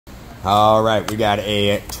All right, we got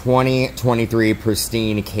a 2023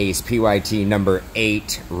 Pristine Case Pyt number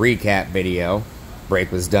 8 recap video.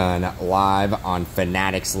 Break was done live on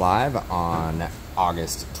Fanatics Live on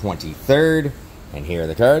August 23rd. And here are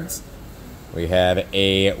the cards. We have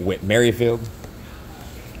a Whit Merrifield,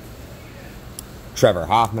 Trevor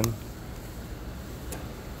Hoffman,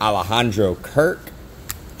 Alejandro Kirk,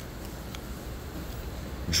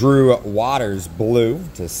 Drew Waters blue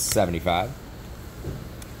to 75,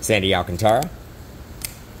 Sandy Alcantara,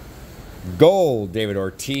 gold David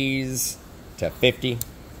Ortiz to 50,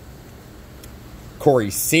 Corey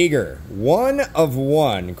Seager, 1 of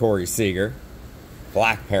 1 Corey Seager,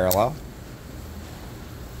 black parallel,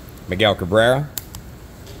 Miguel Cabrera,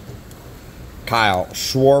 Kyle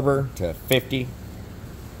Schwarber to 50,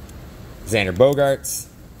 Xander Bogaerts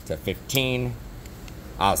to 15,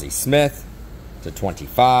 Ozzie Smith to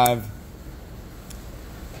 25,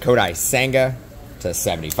 Kodai Senga to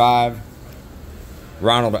 75,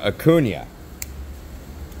 Ronald Acuna,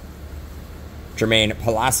 Jermaine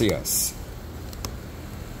Palacios,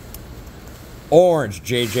 orange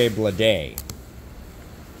J.J. Bleday,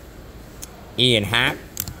 Ian Happ,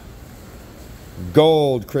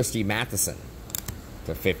 gold Christy Matheson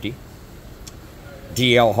to 50,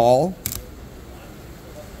 DL Hall,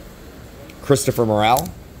 Christopher Morel,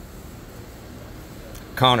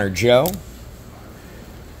 Connor Joe,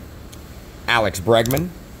 Alex Bregman,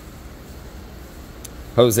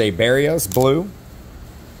 Jose Barrios blue,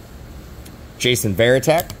 Jason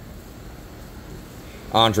Varitek,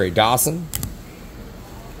 Andre Dawson,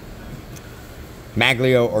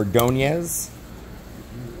 Maglio Ordonez,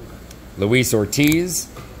 Luis Ortiz,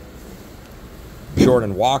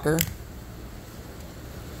 Jordan Walker,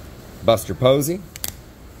 Buster Posey,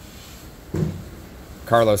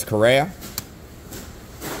 Carlos Correa,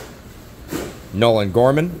 Nolan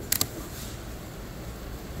Gorman,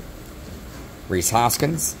 Rhys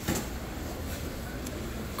Hoskins,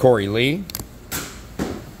 Corey Lee,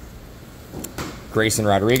 Grayson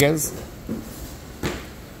Rodriguez,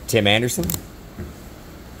 Tim Anderson,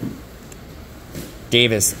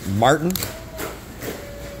 Davis Martin,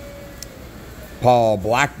 Paul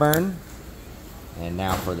Blackburn, and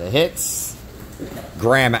now for the hits,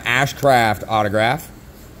 Graham Ashcraft autograph,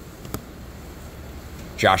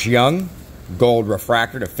 Josh Young, gold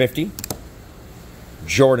refractor to 50,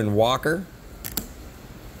 Jordan Walker,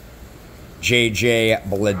 J.J.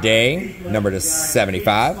 Bleday, numbered to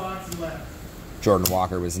 75. Jordan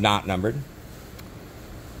Walker was not numbered.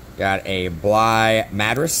 Got a Bly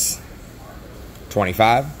Madras,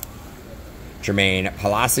 25. Jermaine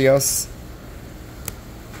Palacios.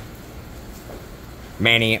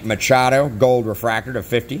 Manny Machado, gold refractor to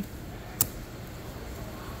 50.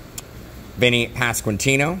 Vinny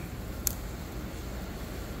Pasquantino.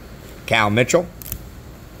 Cal Mitchell.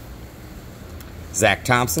 Zach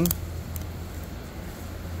Thompson.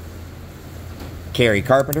 Kerry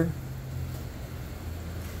Carpenter.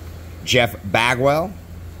 Jeff Bagwell,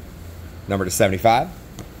 number to 75.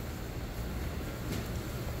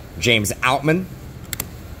 James Outman.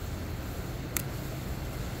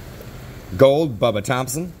 Gold, Bubba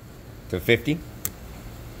Thompson to 50.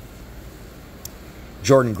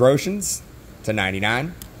 Jordan Groshans to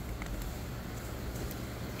 99.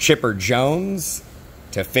 Chipper Jones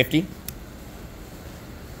to 50.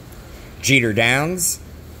 Jeter Downs,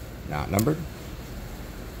 not numbered.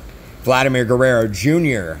 Vladimir Guerrero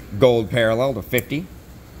Jr., gold parallel to 50.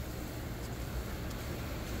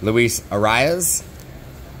 Luis Arias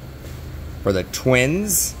for the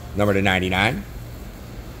Twins, number to 99.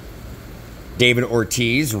 David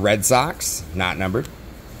Ortiz, Red Sox, not numbered.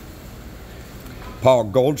 Paul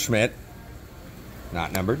Goldschmidt,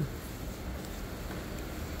 not numbered.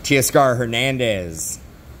 Teoscar Hernandez,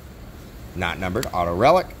 not numbered, auto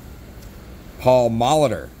relic. Paul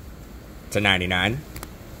Molitor to 99.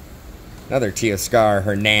 Another Teoscar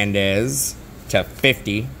Hernandez to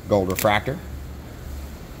 50, gold refractor.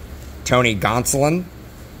 Tony Gonsolin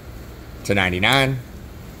to 99.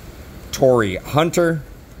 Torrey Hunter,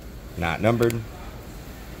 not numbered.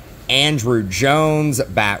 Andrew Jones,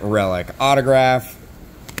 bat relic autograph.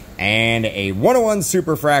 And a 101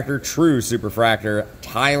 Superfractor, true Superfractor,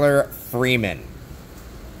 Tyler Freeman.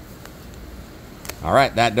 All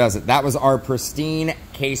right, that does it. That was our Pristine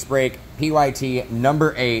Case Break Pyt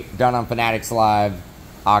number 8, done on Fanatics Live,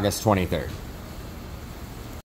 August 23rd.